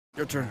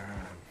Your turn.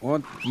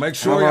 One. Make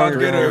sure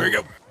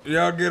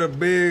y'all get a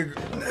big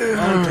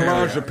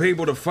entourage of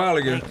people to follow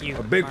you.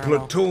 A big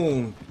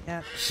platoon.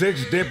 Yep.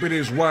 6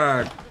 deputies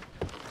wide.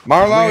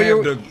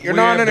 Marlo, you're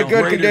not in a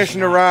good condition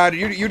to ride.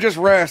 You just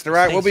rest, all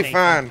right? We'll be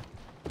fine.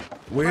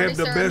 We have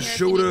the best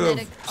shooter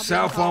of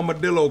South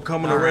Armadillo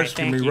coming to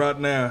rescue me right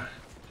now.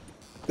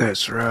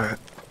 That's right.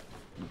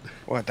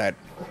 What, that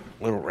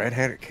little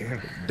red-headed kid?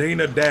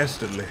 Dina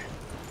Dastardly.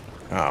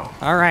 Oh.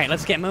 All right,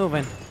 let's get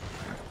moving.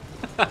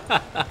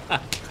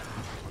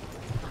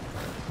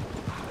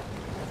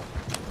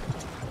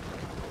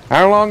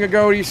 How long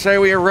ago do you say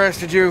we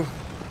arrested you?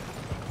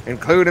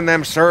 Including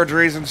them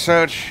surgeries and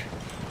such?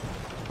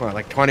 What,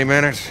 like 20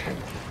 minutes?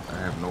 I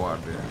have no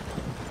idea.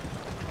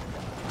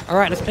 All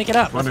right, let's pick it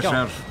up. 20 Let's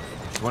go.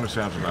 20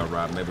 sounds about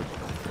right. Maybe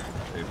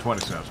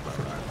 20 sounds about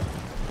right.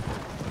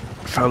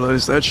 Fella,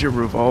 is that your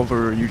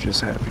revolver, or are you just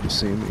happy to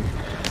see me?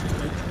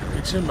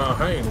 It's in my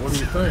hand. What do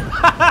you think?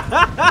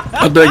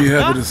 I bet you're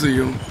happy to see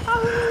him.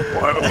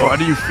 Why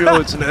do you feel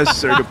it's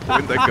necessary to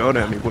point that gun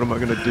at me? What am I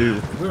gonna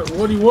do?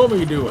 What do you want me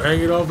to do? Hang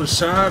it off the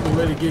side and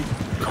let it get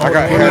caught? I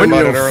got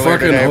headbutted earlier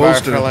today by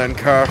a fella in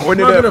cuffs.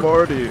 Point it at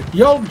Marty.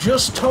 Y'all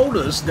just told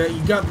us that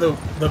you got the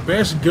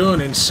best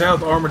gun in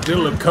South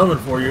Armadillo coming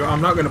for you.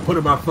 I'm not gonna put it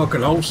in my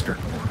fucking holster.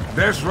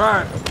 That's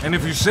right. And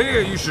if you see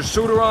her, you should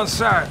shoot her on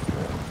sight.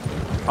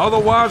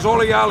 Otherwise,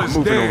 all of y'all is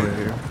dead. Over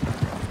here.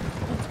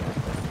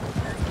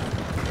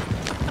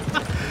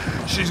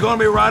 She's gonna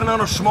be riding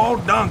on a small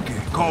donkey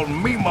called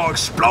Mimo,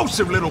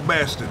 explosive little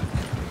bastard.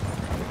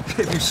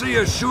 If you see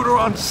her, shoot her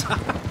on sight.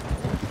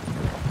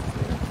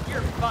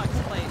 You're fucked,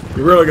 Clayton.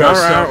 You really gotta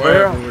All right, stop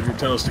laughing when you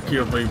tell us to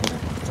kill people.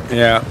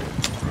 Yeah.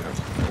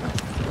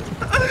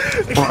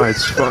 Why,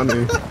 it's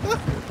funny.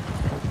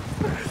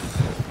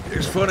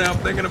 It's funny, I'm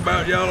thinking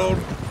about y'all all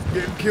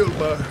getting killed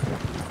by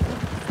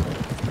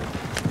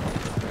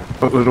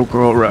A little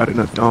girl riding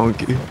a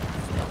donkey.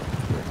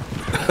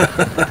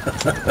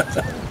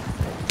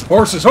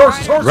 Horses,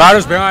 horses, horses!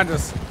 Riders behind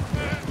us.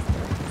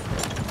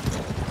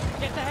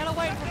 Get the hell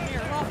away from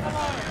here. We're off the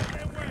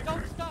line.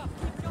 Don't stop.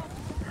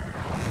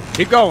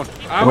 Keep going.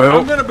 I'm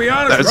gonna be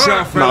honest with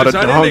y'all, that's not fellas. a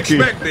I didn't donkey.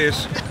 expect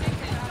this.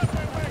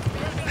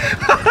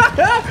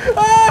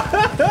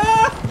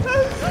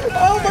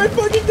 Oh my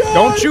fucking god!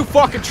 Don't you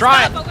fucking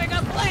try it! But we're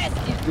gonna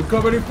blast you. You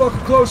come any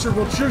fucking closer,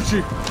 we'll shoot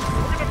you.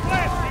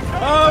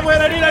 Oh wait,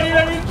 I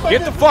need.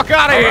 Get the fuck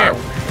out of here!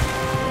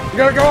 You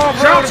gotta go off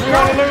road if we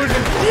want to lose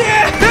him.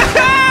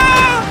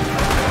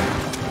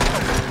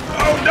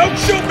 Oh, don't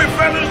shoot me,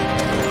 fellas!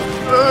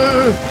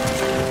 Go!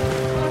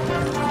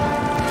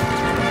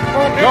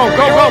 We're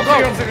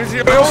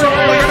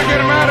gonna get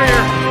him out of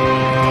here.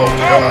 Oh,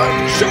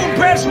 shoot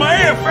past my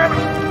ear,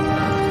 fellas!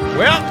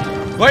 Well,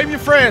 blame your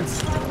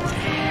friends.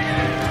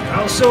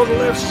 I'll show the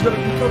left, she's gonna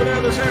be coming out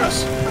of this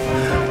house.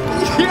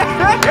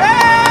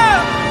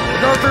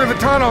 Go through the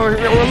tunnel.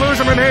 We'll lose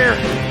him in here.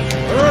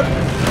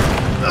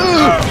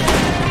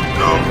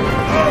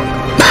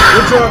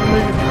 Good job,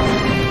 Megan.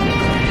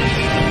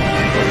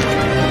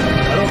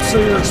 I don't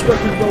see her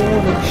expecting to go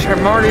over. Shit,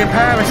 Marty and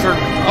Pavis are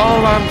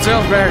all by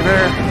themselves back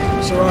there.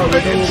 It's alright, we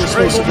know what we're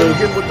supposed to do.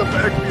 With the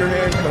back of your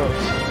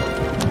handcuffs.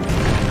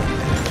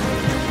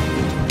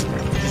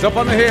 She's up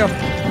on the hill.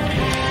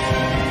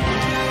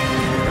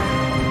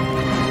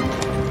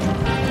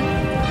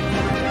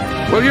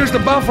 We'll use the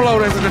buffalo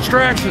as a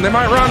distraction. They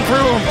might run through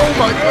them. Oh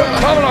my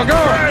god. Buffalo, go!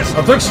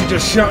 I think she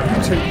just shot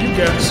you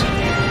guys.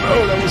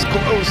 Oh, that was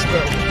close,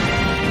 though.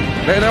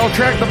 They'll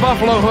track the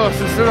buffalo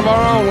hoofs instead of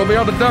our own. We'll be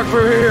able to duck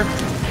through here.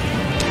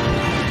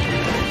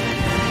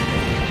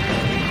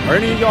 Are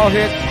any of y'all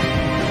hit?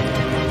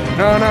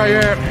 No, not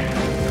yet.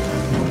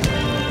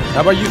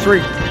 How about you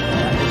three?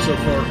 So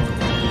far.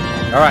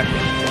 All right.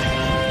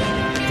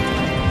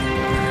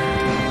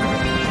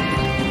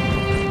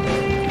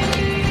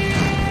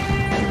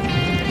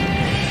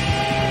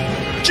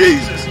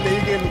 Jesus,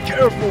 Negan,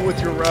 careful with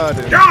your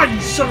riding. God,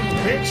 you son of a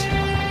bitch!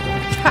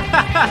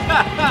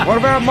 What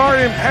about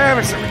Marty and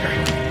Pavis? I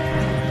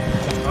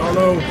don't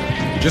know.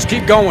 Just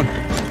keep going.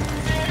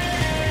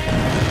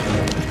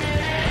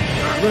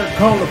 I better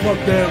calm the fuck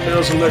down,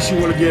 Mills, unless you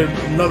want to get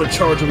another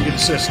charge and get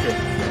Cisco.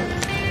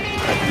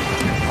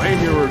 Blame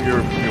your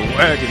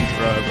wagon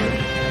driver.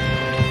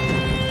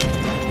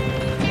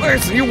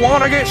 Listen, you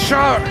want to get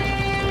shot?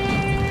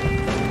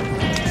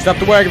 Stop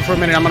the wagon for a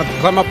minute. I'm gonna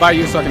climb up by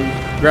you so I can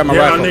grab my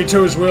rifle. I need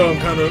to as well.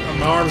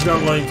 My arm's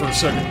down lame for a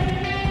second.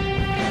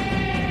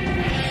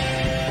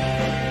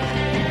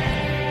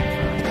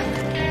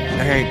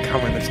 They ain't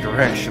coming this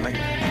direction. They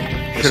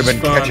should have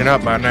been catching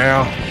up by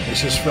now.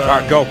 This is fine. All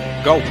right, go.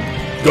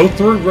 Go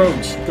through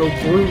roads. Go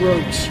through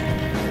roads.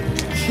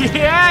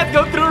 Yeah,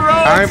 go through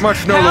roads. I ain't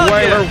much know the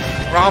way.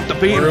 We're off the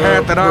beaten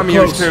path that I'm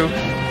used to.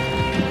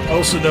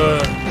 Also,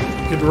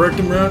 can direct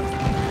him right?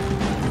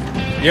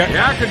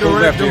 Yeah, I can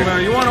direct them now.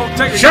 You want to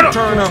take a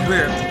turn up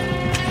here?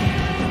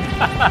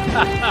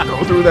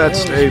 Go through that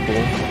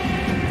stable.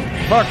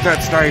 Fuck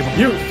that stable.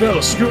 You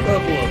fella, scoot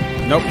up one.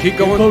 Nope, keep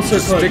going. closer,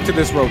 Just stick to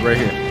this road right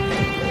here.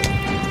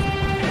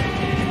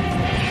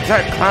 Is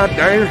that Clyde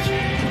Dares?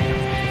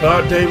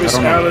 Not Davis,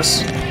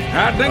 Alice.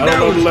 I think I that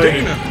don't was know the lady.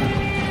 Dina.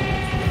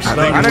 I think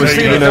I it didn't was see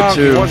the Dina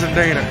donkey. It too. wasn't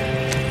Dina.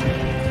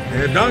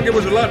 Yeah, donkey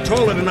was a lot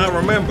taller than I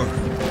remember.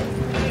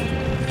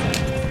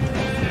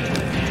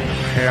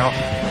 Hell.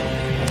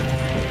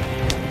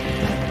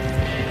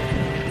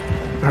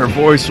 Her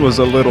voice was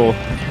a little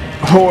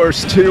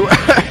hoarse too,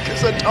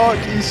 because a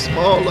donkey's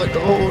small like a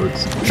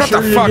horse. Shut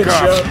Sure the you fuck get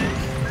up.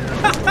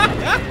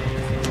 shot?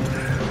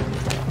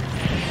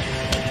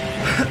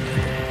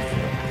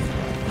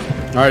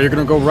 All right, you're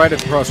gonna go right at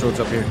the crossroads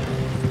up here.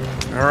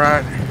 All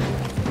right.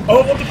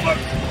 Oh, what the fuck?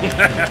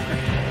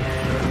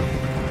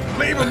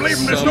 Leave him,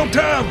 there's no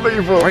time.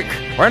 Leave him. Wait,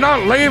 we're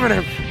not leaving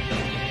him.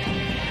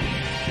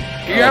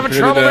 You having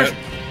trouble with?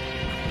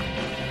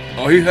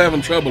 Oh, he's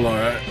having trouble, all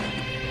right.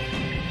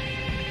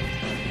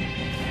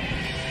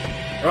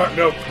 All right,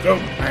 go.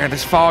 Man,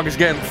 this fog is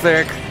getting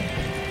thick.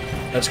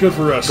 That's good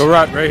for us. Go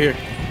right here.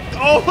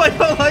 Oh, I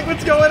don't like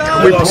what's going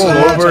on. We pull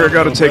over,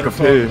 gotta take a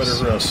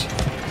piss.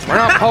 We're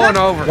not pulling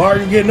over. Why are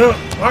you getting up?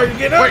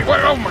 Wait,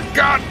 oh my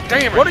god,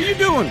 damn it. What are you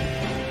doing?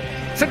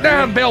 Sit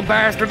down, Bill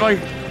Dastardly.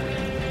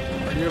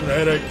 Are you having a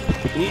headache?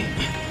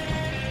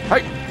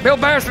 Hey, Bill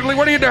Dastardly,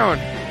 what are you doing?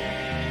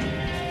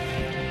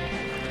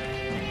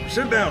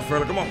 Sit down,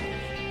 fella, come on.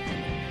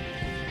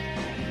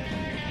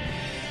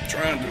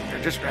 Trying to.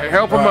 Just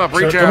help him Right, up,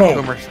 reach sir, out come to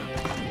on. him or something.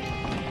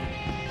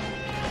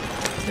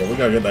 Yeah, we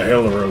gotta get the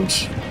hell of the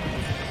roads.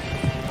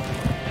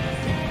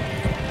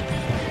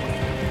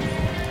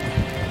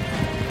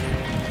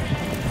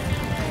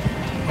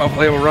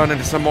 Hopefully we'll run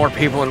into some more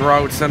people in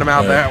roads, send them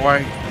out that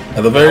way.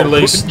 At the very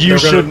least, You they're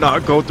should gonna-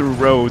 not go through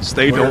roads.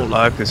 They don't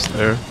like us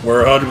there.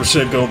 We're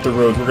 100% going through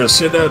roads. We're gonna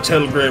send out a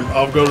telegram.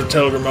 I'll go to the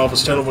telegram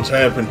office, tell them what's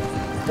happened.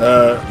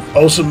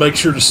 Also, make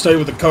sure to stay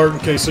with the cart in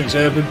case things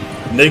happen.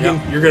 Negan,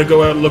 you're gonna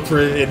go out and look for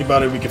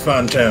anybody we can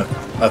find in town.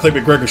 I think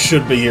McGregor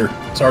should be here.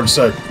 It's hard to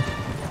say.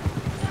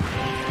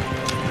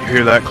 You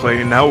hear that,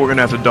 Clayton? Now we're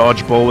gonna have to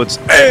dodge bullets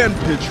and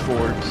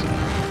pitchforks.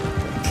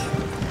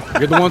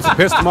 You're the ones that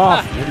pissed him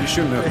off. Maybe you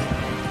shouldn't have.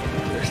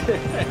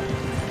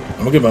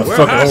 I'm gonna get my Well,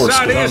 fucking horse.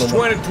 hindsight 'Cause I is don't know.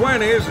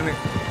 2020, isn't it?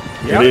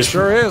 Yeah, It is.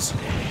 sure is.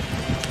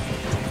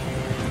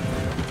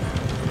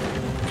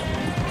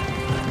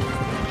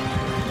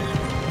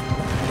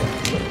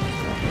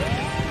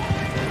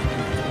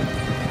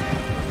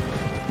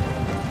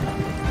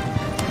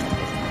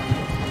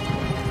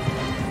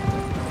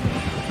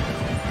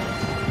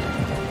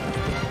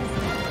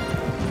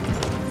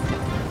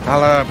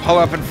 I'll pull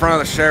up in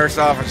front of the sheriff's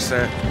office.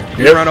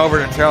 You Yep. run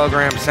over to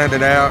Telegram, send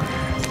it out.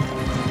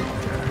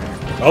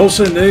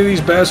 Also, any of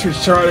these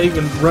bastards try to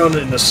even run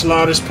in the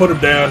slightest, put them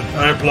down.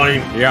 I ain't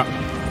playing. Yeah.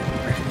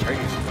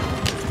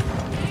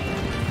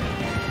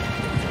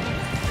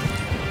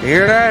 You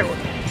hear that?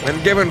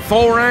 Been given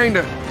full reign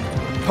to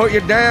put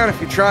you down if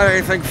you try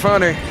anything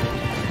funny.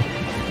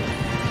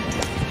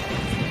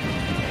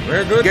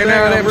 Very good Get thing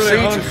out of I'm them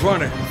really seats.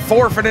 unfunny.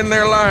 Forfeiting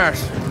their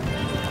lives.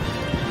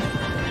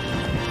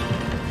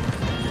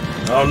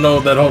 I don't know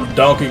if that whole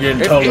donkey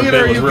getting If taller either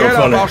bit was you real get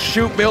up, funny. I'll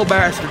shoot Bill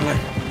Dastardly.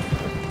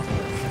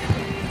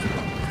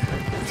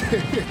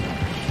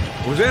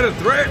 Was that a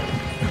threat?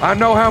 I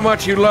know how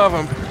much you love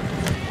him.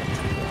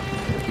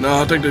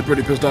 No, I think they're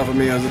pretty pissed off at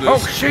me as it is.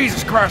 Oh,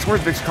 Jesus Christ, where'd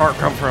this cart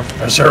come from?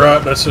 That's all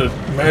right. That's a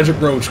magic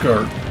roach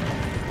cart.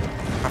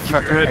 I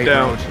fucking Your head hate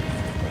down. roads.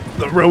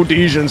 The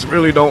Rhodesians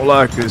really don't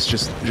like us.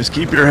 Just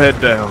keep your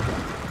head down.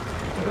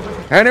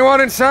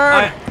 Anyone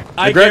inside?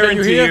 I McGregor,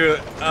 guarantee you you,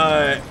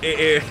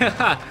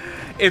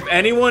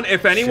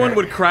 if anyone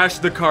would crash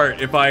the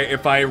cart, if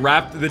I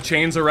wrapped the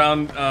chains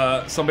around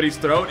somebody's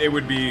throat,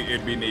 it'd be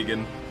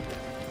Negan.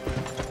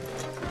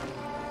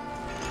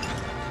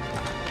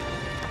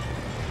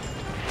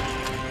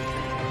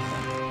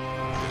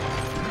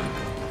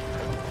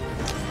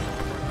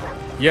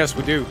 Yes,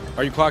 we do.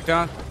 Are you clocked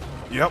on?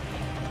 Yep.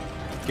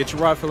 Get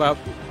your rifle out.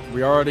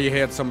 We already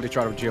had somebody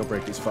try to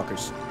jailbreak these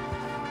fuckers.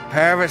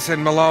 Pavis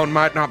and Malone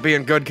might not be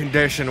in good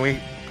condition. We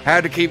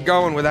had to keep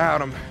going without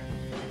them.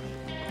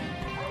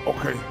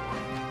 Okay.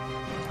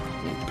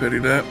 Pity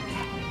that.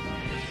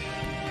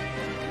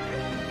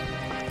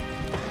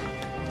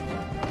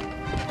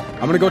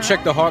 I'm gonna go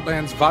check the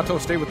Heartlands. Vato,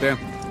 stay with them.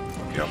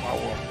 Yep, I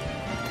will.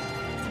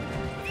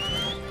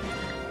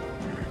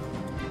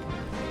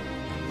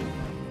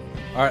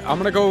 Alright, I'm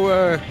gonna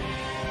go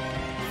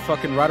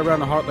fucking right around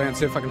the Heartland,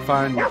 see if I can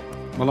find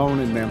Malone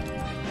and them.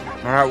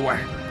 All right,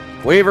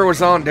 Weaver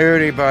was on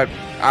duty, but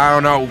I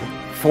don't know,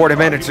 40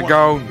 minutes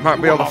ago,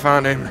 might be able to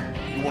find him.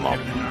 You want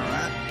everything all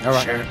right?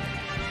 Alright. Sure.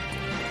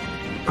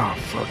 Oh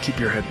fuck! Keep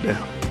your head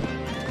down.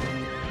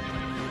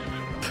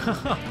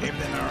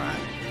 Everything all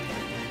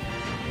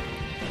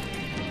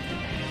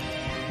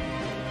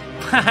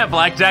right?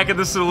 Blackjack at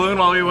the saloon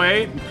while we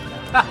wait.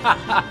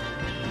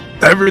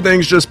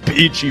 Everything's just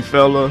peachy,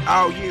 fella.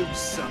 Oh, you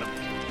son of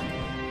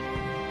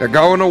a... They're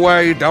going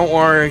away, don't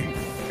worry.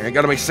 Ain't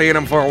gonna be seeing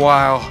them for a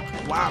while.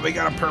 Wow, we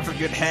got a perfect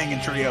good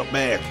hanging tree out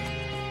back.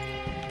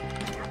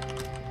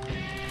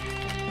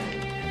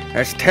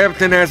 As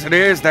tempting as it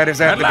is, that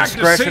is at I'd the like to see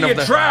discretion you of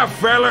the... try,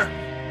 fella.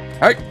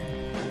 Hey,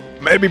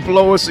 Maybe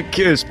blow us a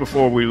kiss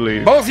before we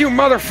leave. Both you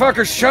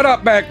motherfuckers shut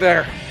up back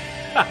there.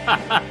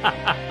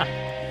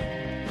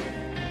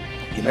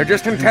 They're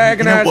just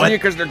antagonizing you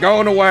because they're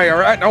going away,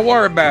 alright? Don't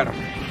worry about them.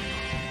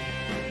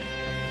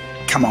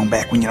 Come on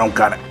back when you don't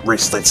got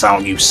wristlets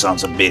on, you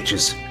sons of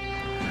bitches.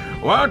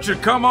 Why don't you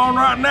come on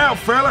right now,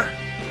 fella?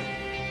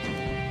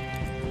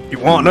 You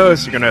want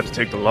us, you're gonna have to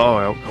take the law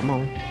out. Come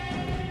on.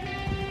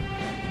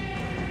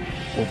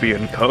 We'll be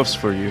in cuffs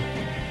for you.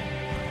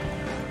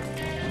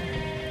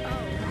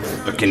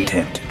 Fucking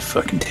tempted,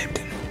 fucking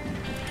tempted.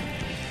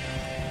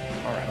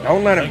 Alright,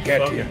 don't let him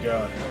get to you.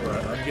 God.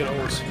 Alright, I can get a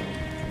horse.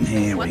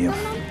 Yeah, well.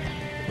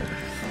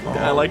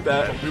 I like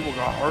that. People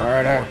got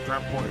hurt.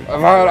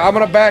 Alright, I'm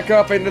gonna back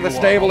up into the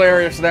stable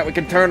area so that we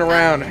can turn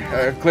around.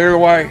 Clear the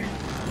way.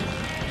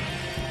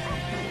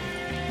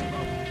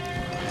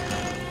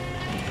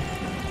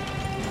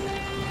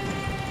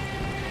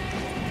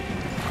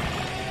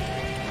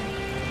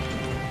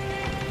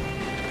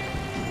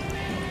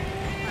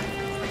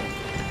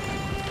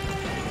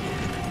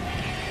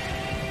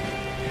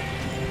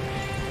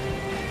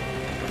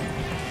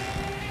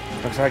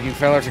 Looks like you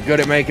fellas are good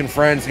at making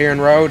friends here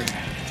in Road.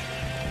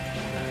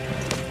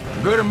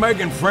 Good at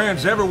making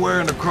friends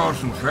everywhere in the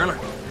crossing, fella.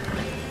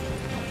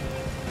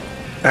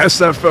 Ask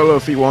that fellow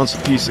if he wants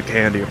a piece of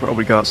candy. I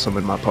probably got some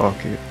in my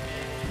pocket.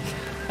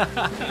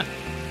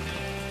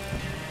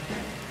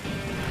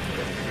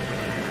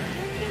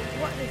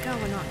 What is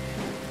going on?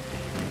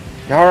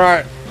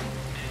 Alright.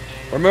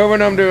 We're moving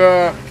them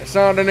to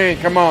Saint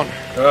Denis. Come on.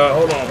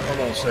 Hold on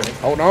a second.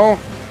 Hold on.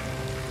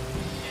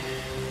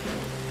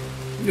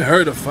 You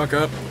hurry the fuck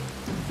up.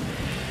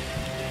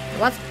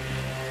 What?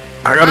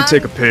 I gotta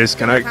take a piss.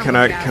 Can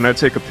I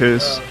take a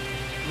piss?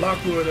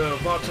 Lockwood,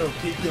 Vato,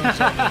 keep doing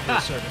something for a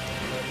second.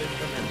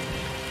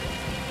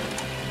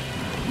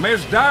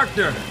 Miss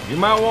Doctor, you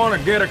might want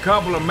to get a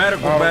couple of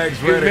medical bags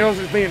Dude, ready. Mills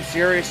is being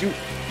serious. You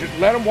just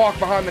let him walk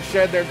behind the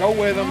shed there. Go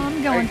with him. Oh,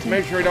 I'm going to.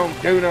 Make sure he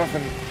don't do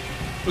nothing.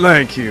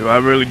 Thank you. I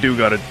really do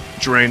gotta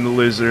drain the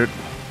lizard.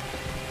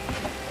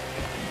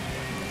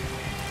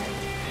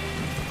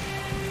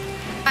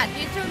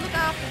 You two look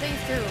after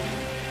these two.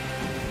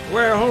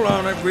 Well, hold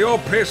on. If we all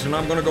pissing,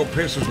 I'm gonna go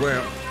piss as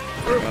well.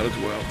 Might as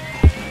well.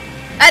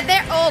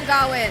 They're all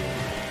going.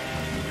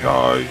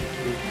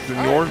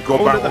 Senor, go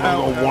back. We're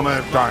gonna go one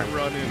at a time.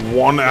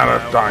 One at a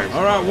time.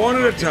 All right, one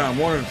at a time.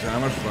 One at a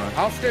time. That's fine.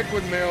 I'll stick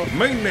with Mills.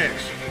 Me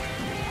next.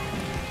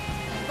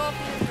 Both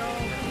of you go.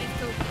 These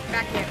two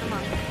back here. Come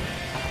on.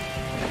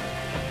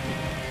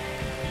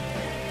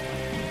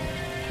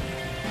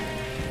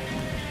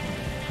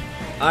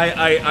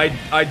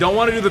 I don't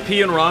want to do the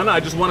pee and run.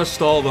 I just want to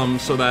stall them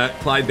so that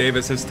Clyde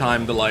Davis has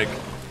time to, like...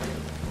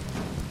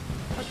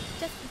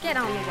 Just get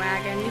on the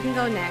wagon. You can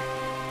go next.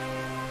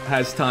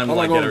 Has time to, How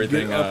like, long get gonna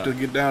everything... get up to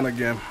get down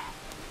again?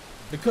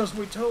 Because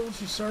we told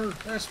you, sir.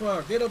 That's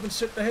why. Get up and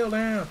sit the hell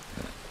down.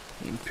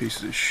 You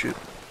piece of shit.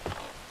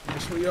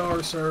 Yes, we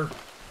are, sir.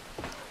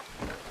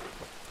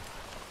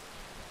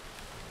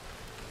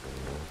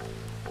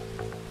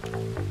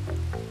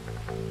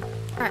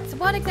 Alright, so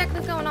what exactly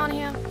is going on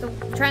here? So,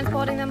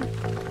 transporting them?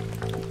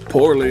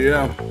 Poorly,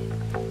 yeah.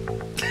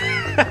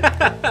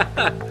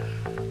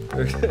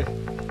 Okay.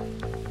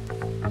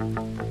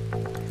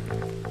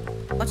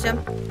 Watch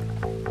them.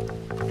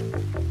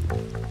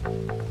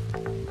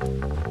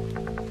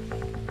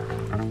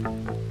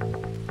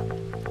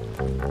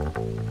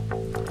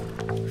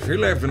 She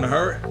left in a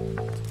hurry.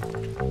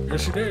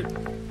 Yes, she did.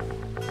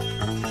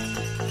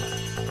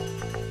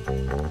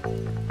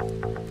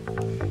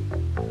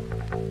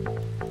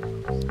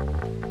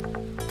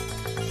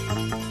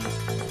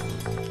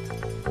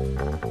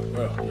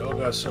 Well, y'all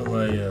got some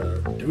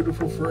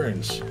dutiful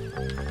friends.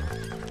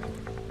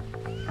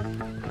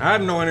 I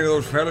didn't know any of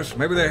those fellas.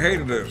 Maybe they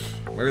hated us.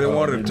 Maybe they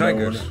wanted to take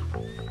us.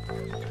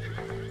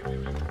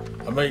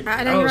 I mean,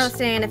 I didn't really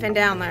see anything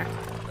down there.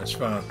 That's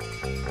fine.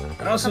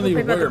 I wasn't Probably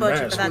even about the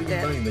wearing butcher, masks. but What do you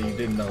that's mean that you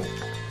didn't know?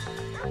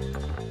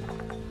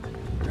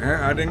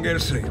 Yeah, I didn't get to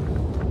see him.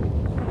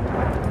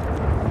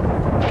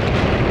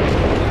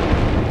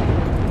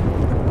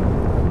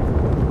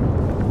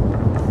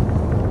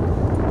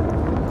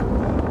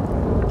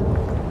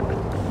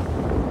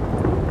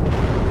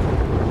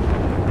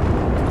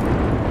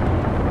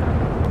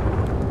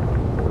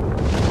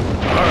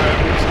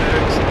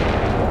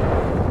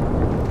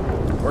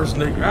 Where's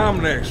Nick?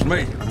 I'm next,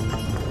 me.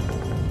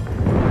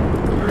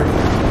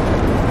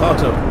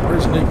 Otto,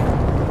 where's Nick?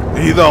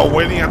 He's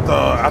waiting at the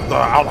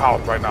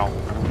outhouse right now.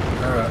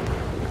 All right.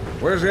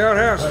 Where's the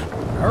outhouse?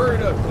 Hurry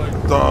it up,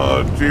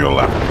 Clayton. To your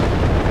left.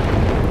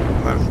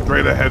 And then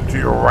straight ahead to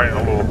your right a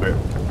little bit.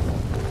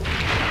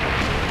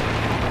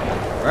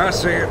 I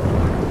see it.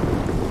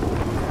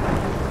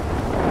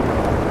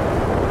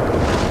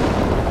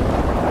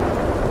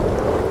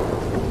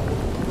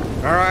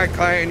 All right,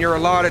 Clayton, you're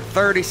allotted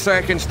 30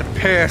 seconds to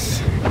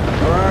piss.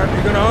 All right,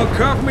 you gonna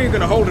uncuff me? You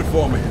gonna hold it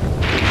for me?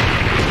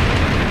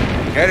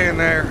 Get in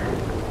there.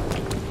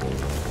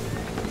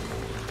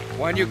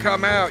 When you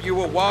come out, you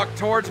will walk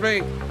towards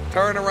me,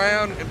 turn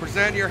around, and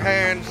present your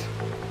hands.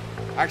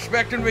 I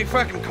expect him to be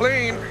fucking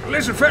clean.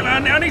 Listen, fella,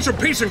 I need some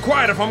peace and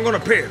quiet if I'm gonna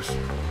piss.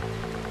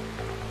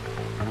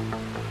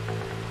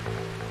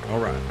 All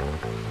right.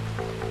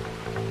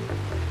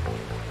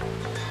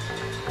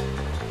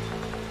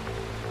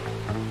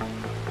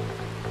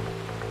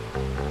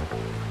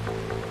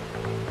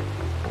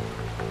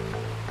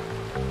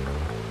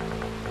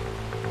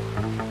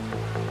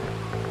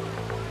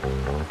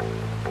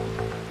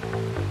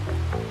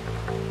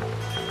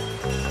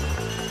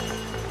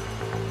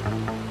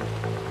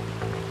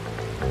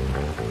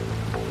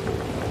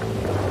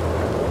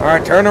 All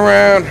right, turn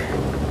around.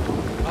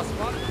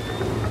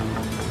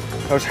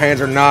 Those hands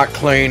are not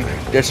clean.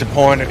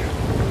 Disappointed. All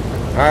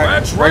right,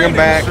 That's bring him raining,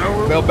 back.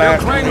 so Bill they'll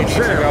Baxter clean needs to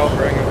themselves. go.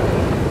 Bring him.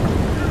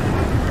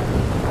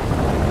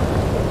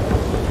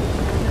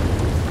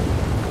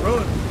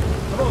 Run.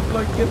 Come on,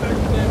 Blake, get back to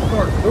the damn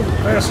car. Move it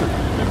faster.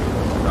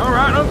 All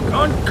right,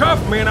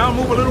 uncuff me and I'll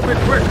move a little bit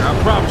quicker. I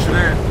promise you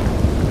that.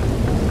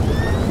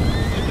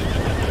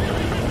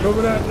 Move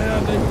it out now,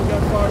 Nick. We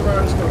got 5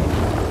 riders coming.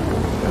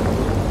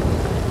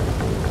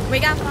 We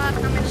got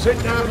 5 coming. Sit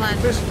Come down on, lad.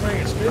 and fish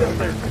pants. Get up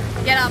there.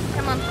 Get up.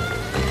 Come on.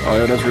 Oh,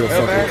 yeah, that's real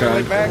Bill fucking Baxter,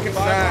 kind. back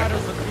inside.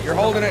 You're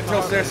holding it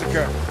till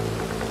Sisika.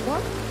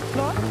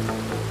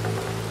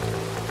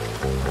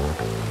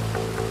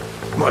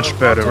 Much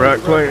better, right,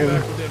 Clayton?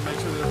 Make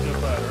sure they'll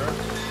jump out, all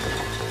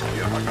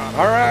right?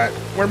 All right,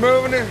 we're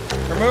moving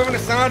to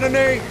Saint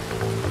Denis.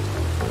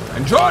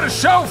 Enjoy the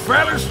show,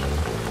 fellas.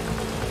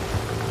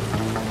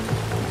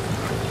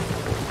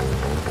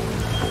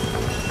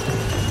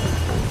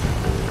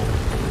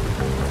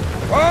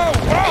 Whoa,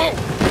 whoa!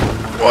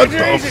 What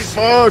Jesus.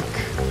 the fuck?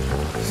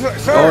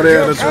 Sir, Oh, you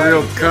yeah, that's okay?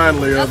 real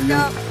kindly Let's of you.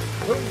 go.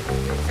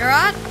 You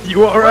alright?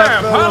 You alright,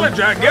 Hey, fella?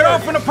 apologize. Get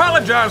off and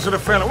apologize to the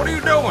fella. What are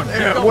you doing?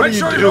 Yeah, Make what are you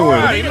sure he's doing? all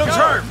right. He looks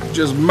hurt.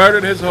 Just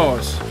murdered his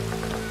horse.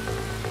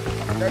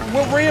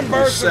 We'll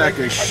reimburse Sack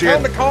him. of I shit.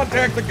 told him to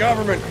contact the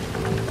government.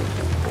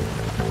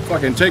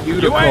 Fucking take you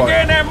to You ain't court.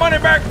 getting that money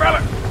back, fella.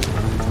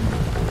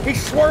 He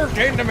swerved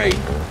into me.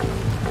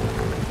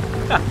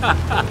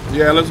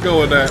 Yeah, let's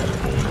go with that.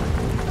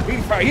 He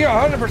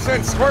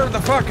 100% swerved the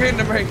fuck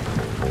into me.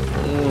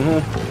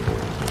 Mm-hmm.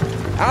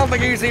 I don't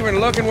think he's even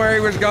looking where he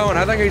was going.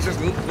 I think he's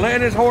just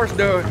letting his horse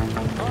do it.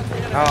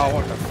 Oh,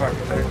 what the fuck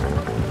is that?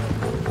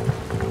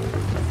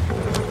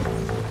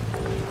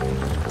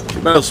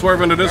 You better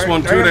swerve into this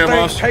one too, there,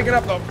 boss. Taking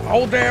up the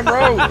whole damn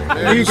road.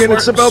 Yeah, you Egan,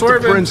 it's about the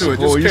swerve into it, principle.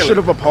 just You kill should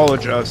it. have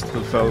apologized to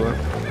the fella.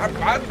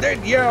 I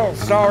did yell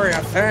sorry, I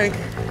think.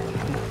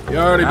 You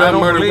already I done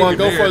don't murdered believe one. you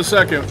Go did. for a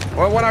second.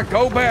 Well, when I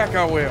go back,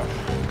 I will.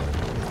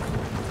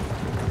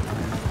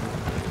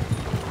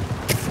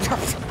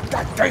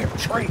 Goddamn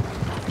tree.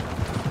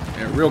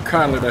 Yeah, real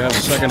kindly to have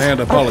second-hand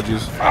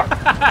apologies.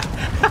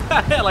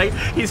 Like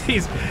he's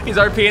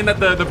RPing that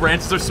the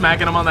branches are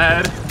smacking him on the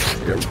head.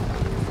 Yeah,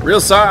 real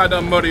sorry I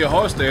done murder your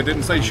horse there.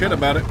 Didn't say shit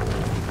about it.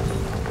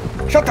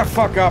 Shut the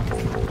fuck up.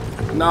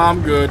 Nah,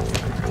 I'm good.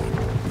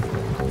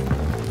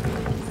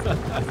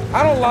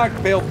 I don't like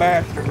Bill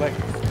Dastardly.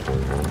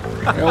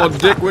 Well,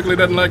 Dick Wiggly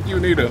doesn't like you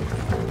neither.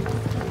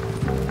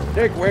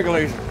 Dick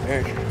Wiggly's a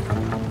bitch.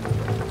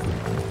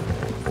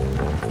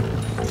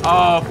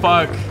 Oh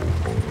fuck.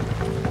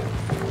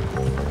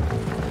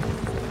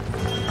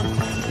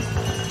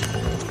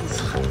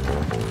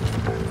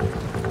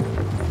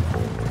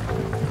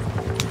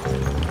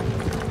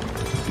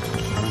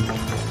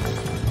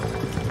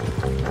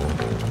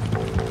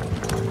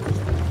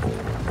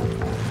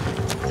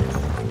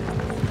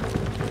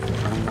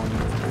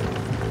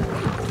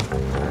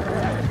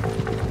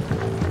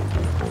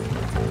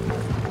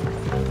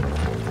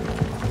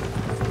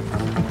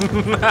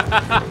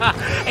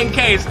 In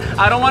case,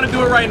 I don't want to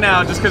do it right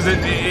now, just because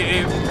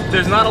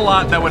there's not a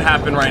lot that would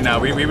happen right now.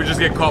 We would just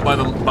get caught by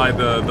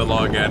the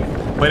law again.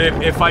 But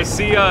if I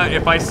see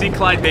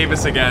Clyde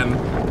Davis again,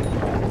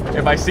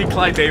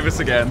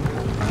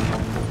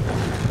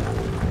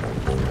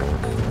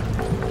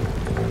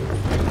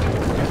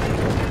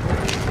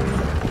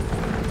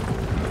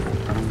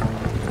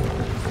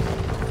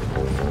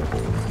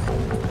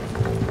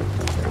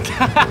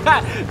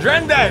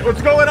 Drendet,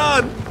 what's going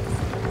on?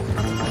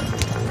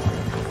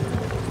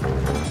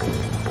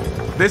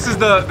 This is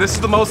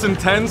the most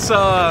intense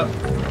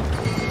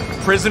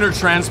prisoner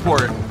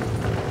transport.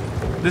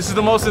 This is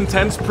the most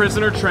intense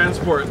prisoner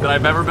transport that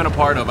I've ever been a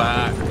part of.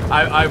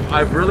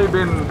 I've really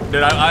been,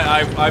 dude,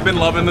 I've been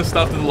loving the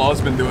stuff that the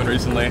law's been doing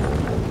recently.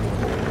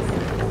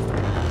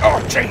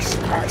 Oh, Jesus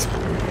Christ.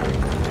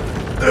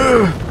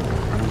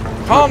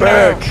 Calm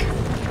down.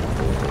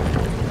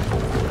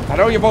 I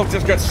know you both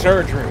just got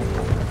surgery.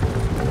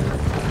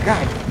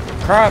 God,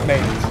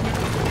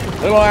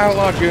 crybabies. Little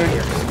outlaw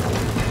juniors.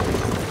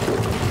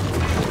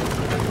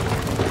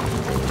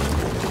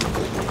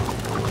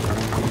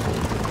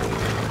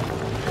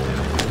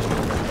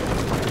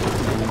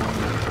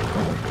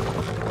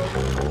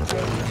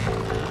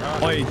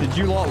 Wait, did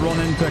you lot run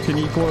into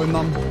Kaneko and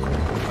them?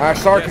 I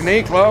saw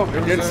Kaneko.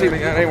 Didn't see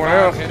anyone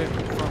else. Headed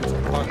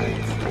from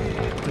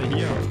To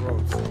here?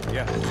 roads.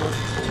 Yeah,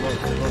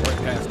 roads. They go right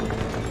past me.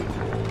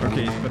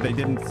 Okay, but they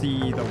didn't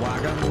see the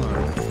wagon,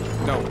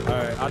 or? No,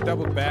 I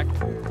doubled back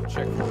to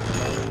check for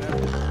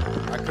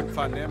them. I couldn't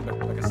find them, but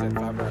like I said,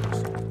 5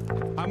 riders.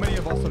 How many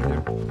of us are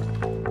here?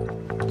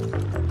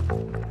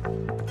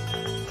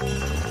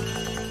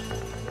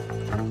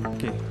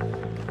 Okay.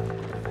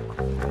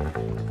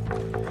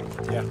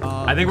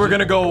 Yeah. I think we're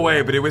gonna go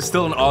away, but it was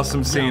still an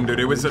awesome scene, dude.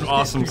 It was an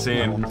awesome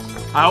scene.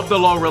 I hope the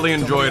law really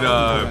enjoyed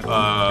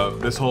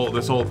this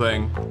whole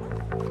thing.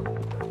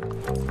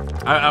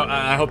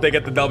 I hope they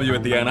get the W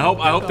at the end.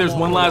 I hope there's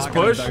one last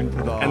push,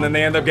 and then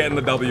they end up getting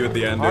the W at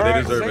the end. Dude. They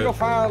deserve single it.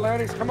 file,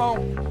 ladies, come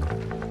on.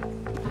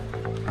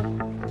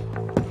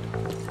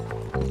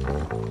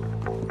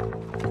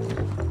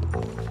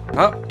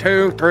 Up,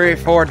 2, 3,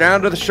 4,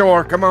 down to the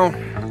shore. Come on.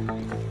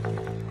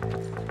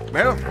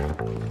 Well,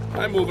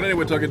 I ain't moving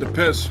anyway till I get to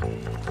piss.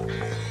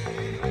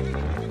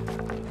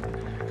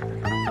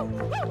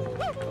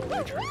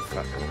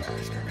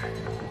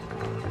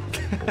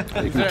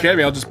 You can carry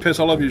me, I'll just piss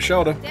all over your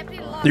shoulder.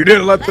 You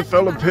didn't let the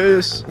fella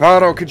piss.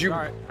 Otto, could you...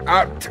 all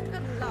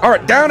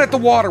right, down at the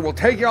water. We'll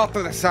take you off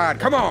to the side.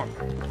 Come on.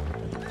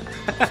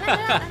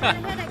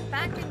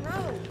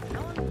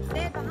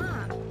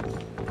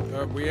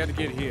 We had to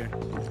get here.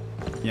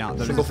 Yeah,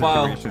 there's Single a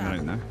file. situation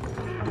right now.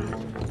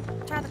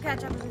 Try to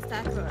catch up with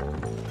Mr. Eckler.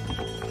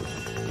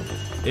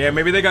 Yeah,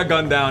 maybe they got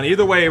gunned down.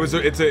 Either way,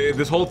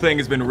 this whole thing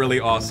has been really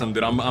awesome,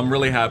 dude. I'm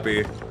really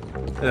happy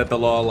that the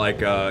law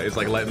is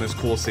letting this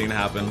cool scene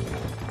happen.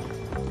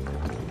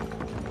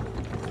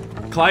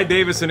 Clyde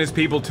Davis and his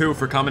people too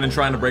for coming and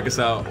trying to break us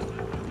out.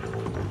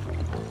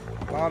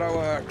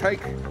 Otto,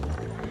 take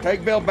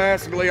Bill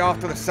Dastardly off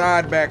to the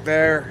side back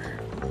there.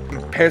 He's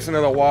pissing in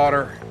the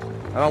water.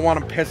 I don't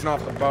want him pissing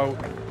off the boat.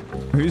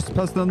 Who's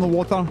pissing in the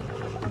water?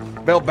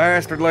 Bill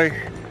Dastardly.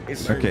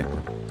 He's Okay.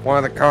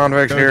 one of the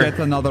convicts Go here. get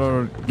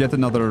another boat.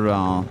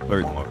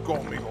 Go,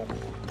 amigo.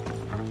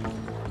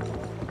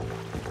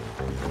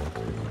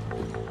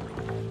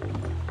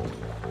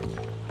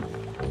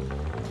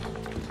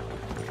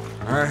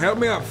 All right, help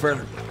me out,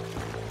 fella.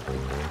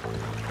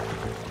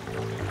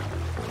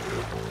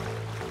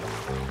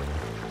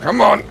 Come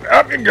on,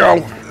 up you go. I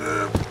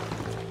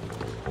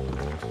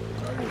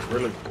just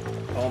really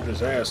pumped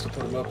his ass to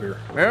put him up here.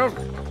 Well,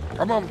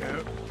 come on.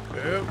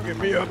 Yeah, get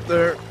me up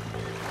there.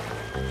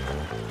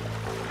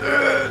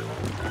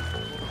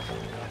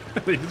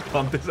 They just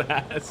pumped his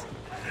ass.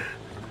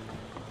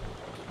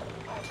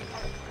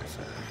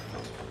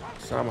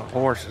 Some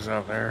horses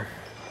up there.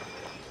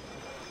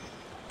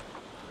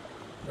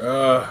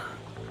 Go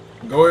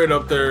ahead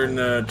up there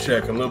and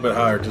check a little bit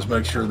higher. Just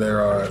make sure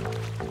they're all right.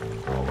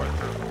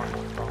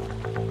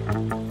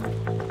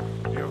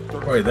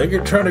 Wait, they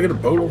trying to get a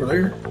boat over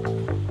there?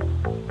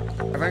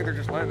 I think they're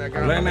just letting that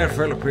guy. Letting that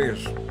fella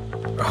piss.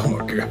 Oh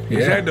my god!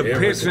 He's had to yeah,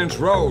 piss since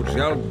Rhodes.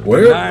 Y'all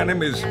Well- denying him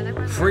his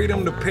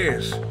freedom to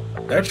piss.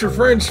 That's your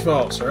friend's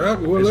fault, sir.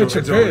 We'll let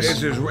you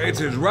piss. It's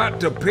his right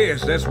to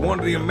piss. That's one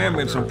of the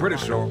amendments, I'm pretty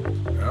sure.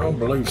 I don't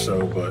believe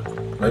so, but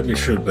maybe it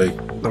should be.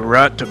 The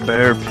right to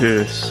bear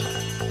piss.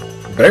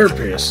 Bear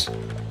piss.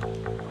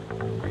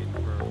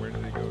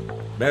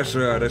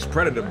 That's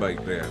predator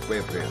bait there,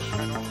 bear piss.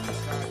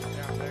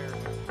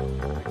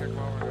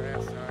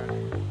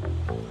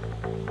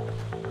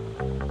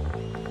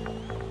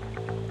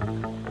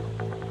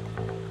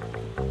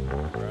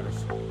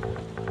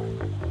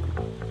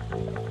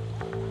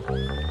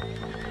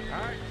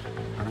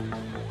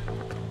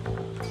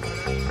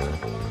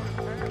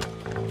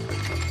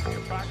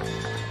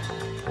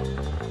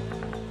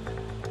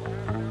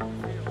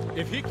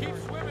 If he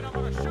keeps swimming, I'm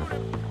gonna shoot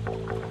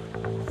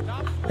him.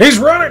 Stop. He's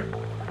running!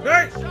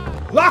 Hey!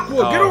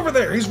 Lockwood, get Oh. over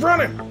there! He's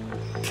running!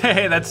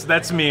 Hey,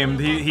 that's me.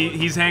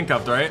 He's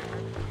handcuffed, right?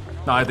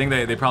 No, I think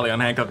they probably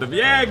unhandcuffed him.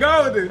 Yeah,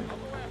 go, dude.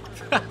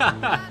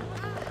 The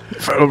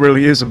fellow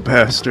really is a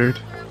bastard.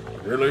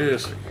 Really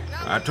is.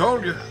 I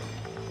told you.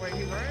 Wait,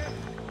 he ran?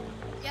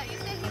 Yeah, you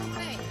stay here with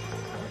me.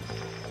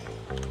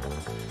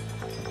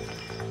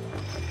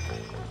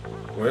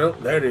 Well,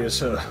 that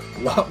is a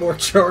lot more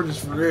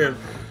charges for him.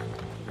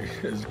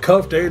 He's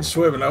cuffed and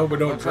swimming. I hope we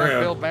don't Looks like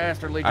Bill drown.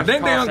 Dastardly I just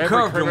think they cost every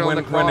uncuffed him criminal when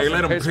that they crossed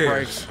let the him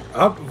piss.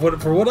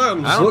 For what I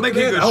was I don't looking think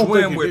he at, could I don't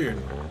swim think he with. did.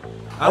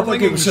 I don't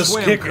think he was can just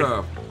swim kicking.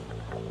 cuff.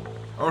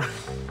 Or-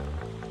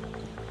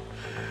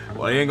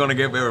 Well, he ain't gonna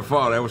get very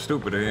far. That was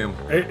stupid of him.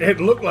 It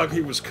looked like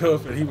he was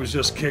cuffed and he was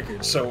just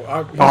kicking. So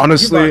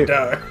Honestly- he might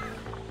die.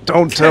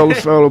 Don't tell the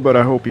fellow, but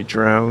I hope he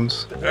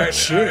drowns.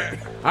 Shit.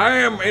 I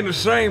am in the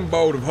same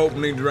boat of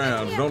hoping he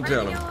drowns. Don't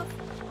tell him.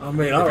 I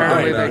mean,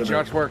 Apparently I they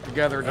just worked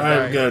together ain't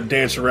today. gonna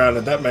dance around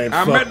it. That man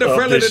I met fucked the up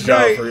fella this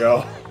job today. for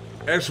y'all.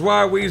 That's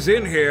why we's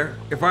in here.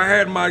 If I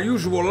had my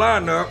usual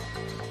lineup,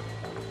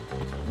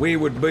 we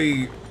would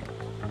be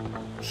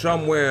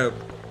somewhere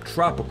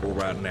tropical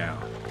right now.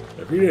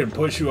 If he didn't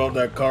push you off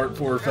that cart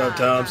 4 or 5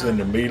 times and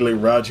immediately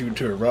ride you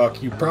to a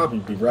rock, you'd probably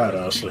be right,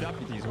 honestly.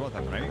 Deputies with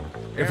him, right?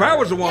 If I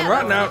was the one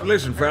right now,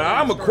 listen, fella,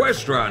 I'm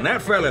equestrian.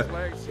 That fella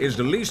is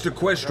the least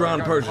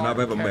equestrian person I've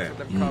ever met.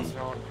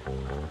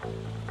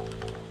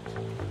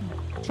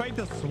 Tried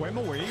to swim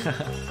away.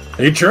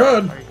 He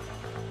tried.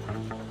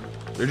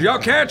 Did y'all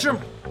catch him?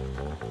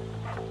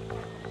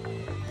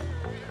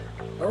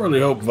 I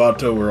really hope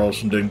Vato or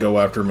Olsen didn't go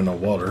after him in the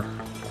water.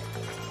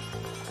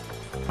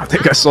 I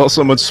think I saw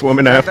someone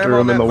swimming after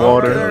him in the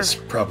water. That's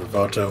probably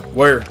Vato.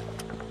 Where?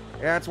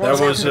 Yeah, it's That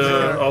was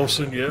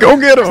Olsen, yeah. Go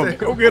get him!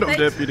 Go get him,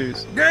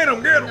 deputies. Get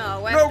him! Get him! No,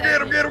 Go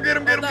get him! Get him! Get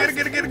him! Get him! Get him!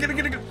 Get him! Get him!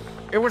 Get him! Get him!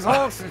 It was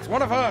us. It's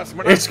one of us.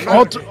 It's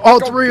All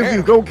three of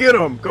you, go get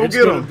him! Go It's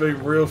get gonna him! be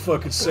real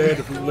fucking sad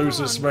if we lose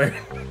this man.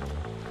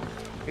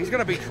 He's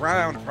gonna be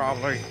drowned,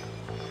 probably.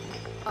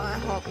 I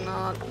hope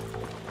not.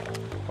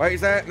 Wait,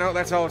 is that? No,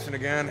 that's Olsen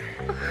again.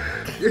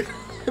 And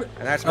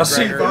that's I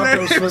see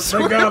McGregor. Vato's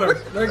foot. They got him.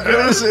 They got him.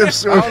 Oh, they're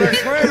swimming.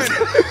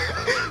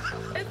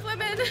 It's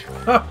women.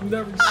 I've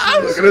never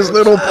seen Look at his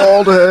little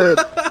bald head.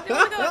 If you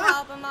wanna go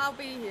help him, I'll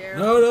be here.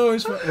 No,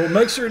 he's fine. Well,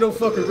 make sure he don't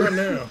fucking run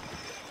now.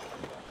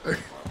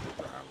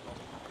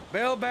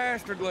 Bill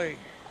Dastardly.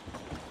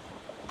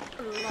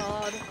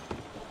 Lord.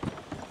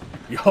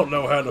 Y'all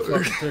know how to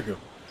fucking pick him.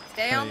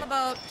 Stay on the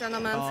boat,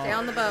 gentlemen. Stay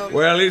on the boat.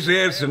 Well, at least he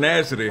had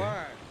tenacity.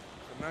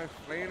 Nice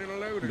fleeing and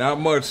eluding. Not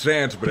much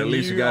sense, but at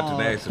least he got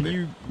tenacity. Can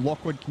you,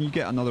 Lockwood, can you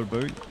get another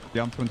boat? Do you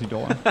have $20?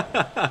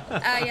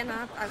 Yeah, no,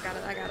 I've got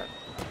it. I got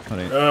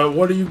it. Alright.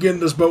 What are you getting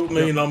this boat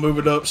me, and I'll move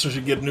it up so she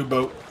get a new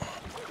boat.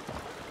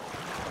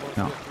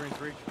 No.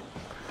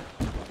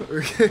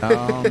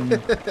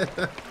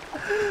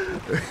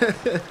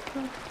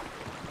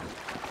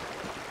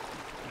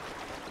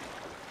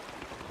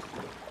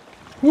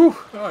 Whew,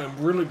 I am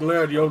really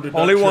glad y'all did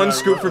not Only one try,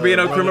 scoop for being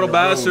a running criminal the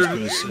roads, bastard.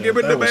 'cause, Give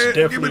it that the was man.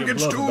 definitely Give it a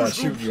gets bluff two about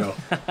shooting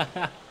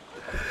y'all.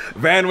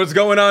 Van, what's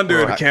going on,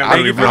 dude? I can't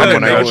Thank you believe for I'm the,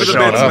 gonna thank go you for the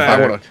shut bits, up.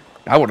 man.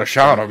 I would have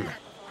shot him.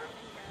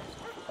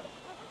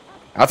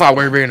 I thought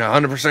we were being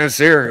 100%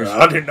 serious.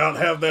 I did not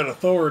have that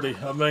authority.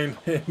 I mean,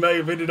 it may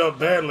have ended up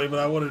badly, but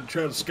I wanted to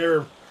try to scare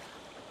him.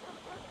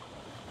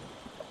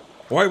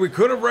 Why, we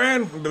could have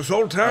ran this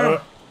whole time.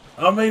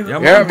 I mean,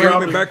 Y'all yeah, might bring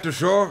probably. me back to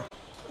shore.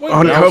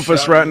 Uncuff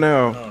us right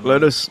now. No.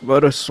 Let us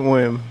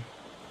swim.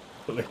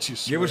 Let you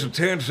Give us a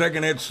swim.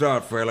 10-second head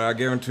start, fella. I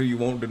guarantee you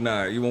won't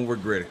deny it. You won't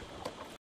regret it.